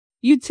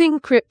You'd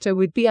think crypto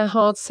would be a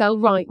hard sell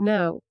right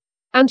now.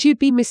 And you'd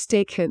be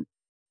mistaken.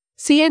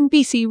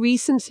 CNBC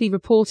recently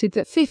reported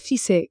that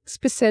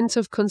 56%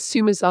 of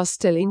consumers are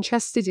still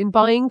interested in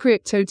buying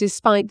crypto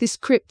despite this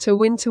crypto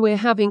winter we're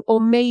having, or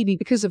maybe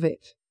because of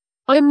it.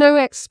 I'm no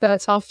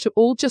expert after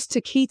all, just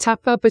a key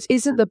tapper, but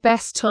isn't the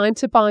best time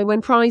to buy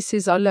when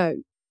prices are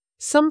low.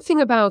 Something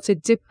about a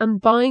dip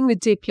and buying the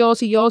dip,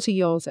 yada yada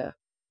yada.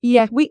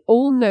 Yeah, we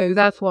all know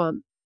that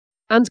one.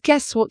 And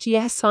guess what?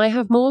 Yes, I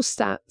have more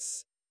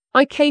stats.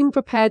 I came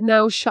prepared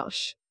now,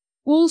 shush.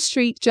 Wall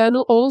Street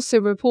Journal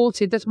also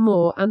reported that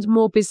more and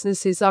more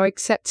businesses are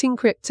accepting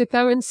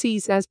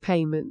cryptocurrencies as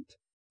payment.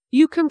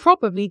 You can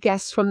probably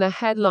guess from the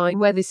headline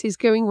where this is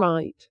going,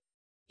 right?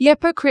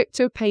 Yep, a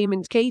crypto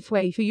payment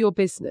gateway for your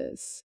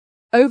business.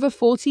 Over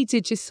 40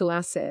 digital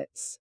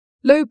assets.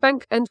 Low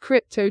bank and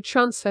crypto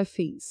transfer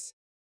fees.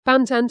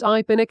 Banned and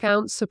IBAN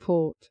account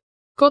support.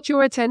 Got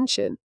your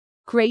attention?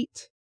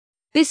 Great.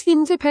 This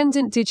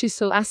independent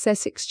digital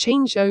asset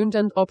exchange, owned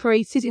and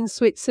operated in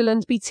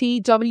Switzerland,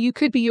 BTW,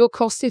 could be your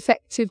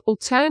cost-effective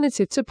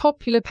alternative to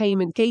popular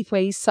payment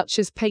gateways such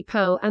as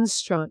PayPal and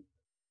Stripe.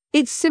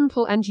 It's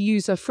simple and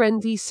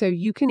user-friendly, so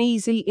you can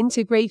easily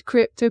integrate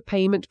crypto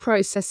payment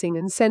processing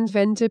and send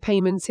vendor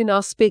payments in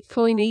US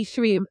Bitcoin,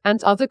 Ethereum,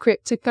 and other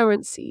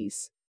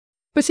cryptocurrencies.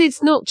 But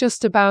it's not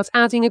just about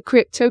adding a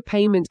crypto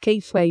payment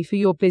gateway for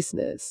your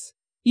business.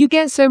 You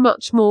get so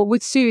much more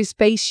with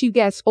Suisebase. You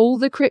get all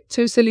the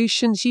crypto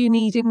solutions you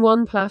need in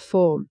one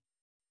platform.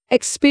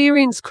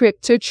 Experience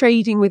crypto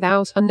trading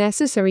without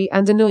unnecessary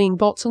and annoying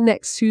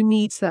bottlenecks. Who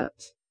needs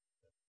that?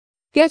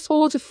 Get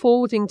order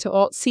forwarding to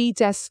OTC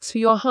desks for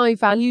your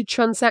high-value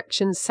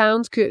transactions.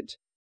 Sound good?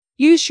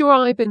 Use your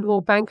IBAN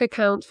or bank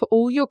account for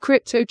all your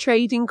crypto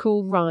trading.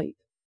 Cool, right?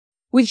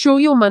 Withdraw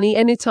your money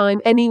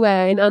anytime,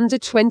 anywhere in under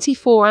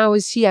 24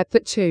 hours. Yep,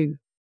 but too.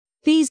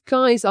 These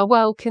guys are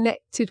well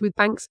connected with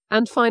banks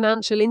and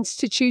financial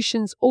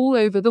institutions all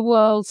over the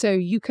world, so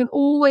you can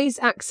always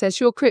access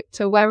your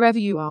crypto wherever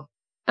you are.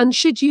 And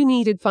should you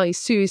need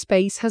advice,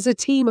 Suisebase has a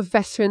team of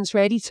veterans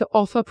ready to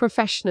offer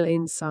professional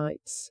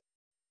insights.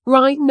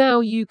 Right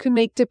now you can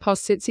make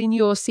deposits in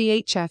your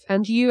CHF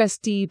and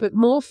USD, but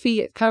more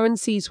fiat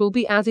currencies will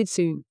be added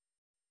soon.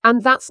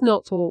 And that's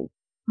not all.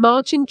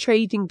 Margin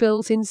trading,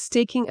 built-in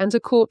staking, and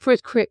a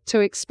corporate crypto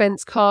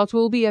expense card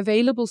will be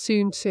available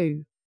soon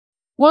too.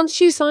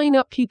 Once you sign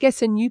up, you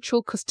get a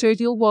neutral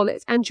custodial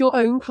wallet and your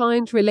own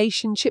client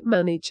relationship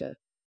manager.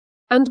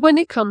 And when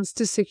it comes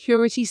to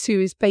security,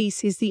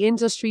 Suisebase is the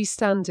industry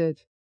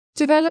standard.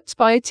 Developed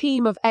by a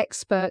team of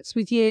experts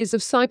with years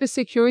of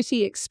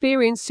cybersecurity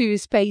experience,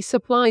 Suisebase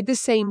applied the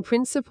same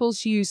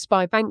principles used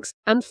by banks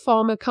and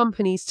pharma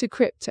companies to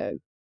crypto.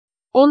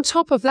 On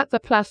top of that, the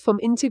platform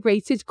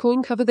integrated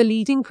CoinCover, the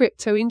leading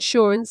crypto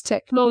insurance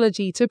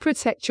technology, to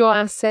protect your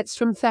assets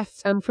from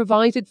theft and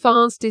provide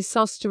advanced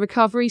disaster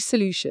recovery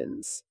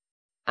solutions.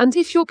 And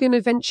if you're going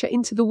to venture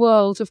into the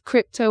world of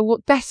crypto,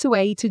 what better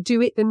way to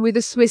do it than with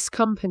a Swiss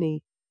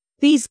company?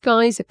 These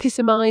guys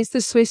epitomize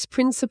the Swiss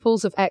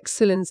principles of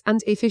excellence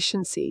and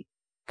efficiency.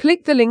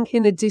 Click the link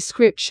in the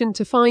description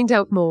to find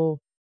out more.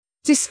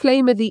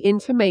 Disclaimer: the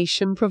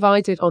information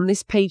provided on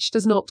this page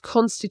does not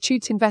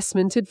constitute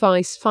investment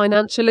advice,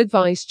 financial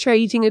advice,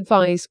 trading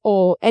advice,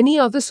 or any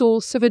other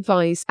source of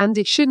advice, and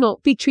it should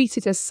not be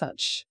treated as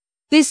such.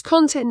 This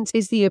content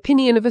is the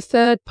opinion of a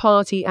third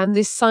party, and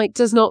this site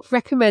does not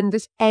recommend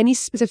that any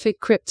specific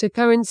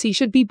cryptocurrency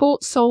should be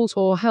bought, sold,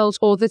 or held,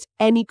 or that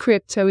any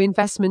crypto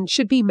investment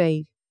should be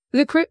made.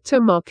 The crypto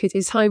market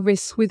is high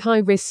risk with high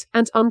risk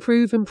and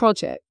unproven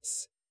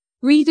projects.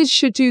 Readers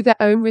should do their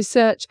own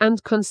research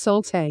and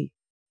consult a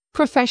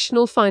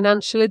professional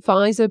financial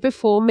advisor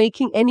before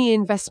making any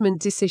investment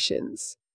decisions.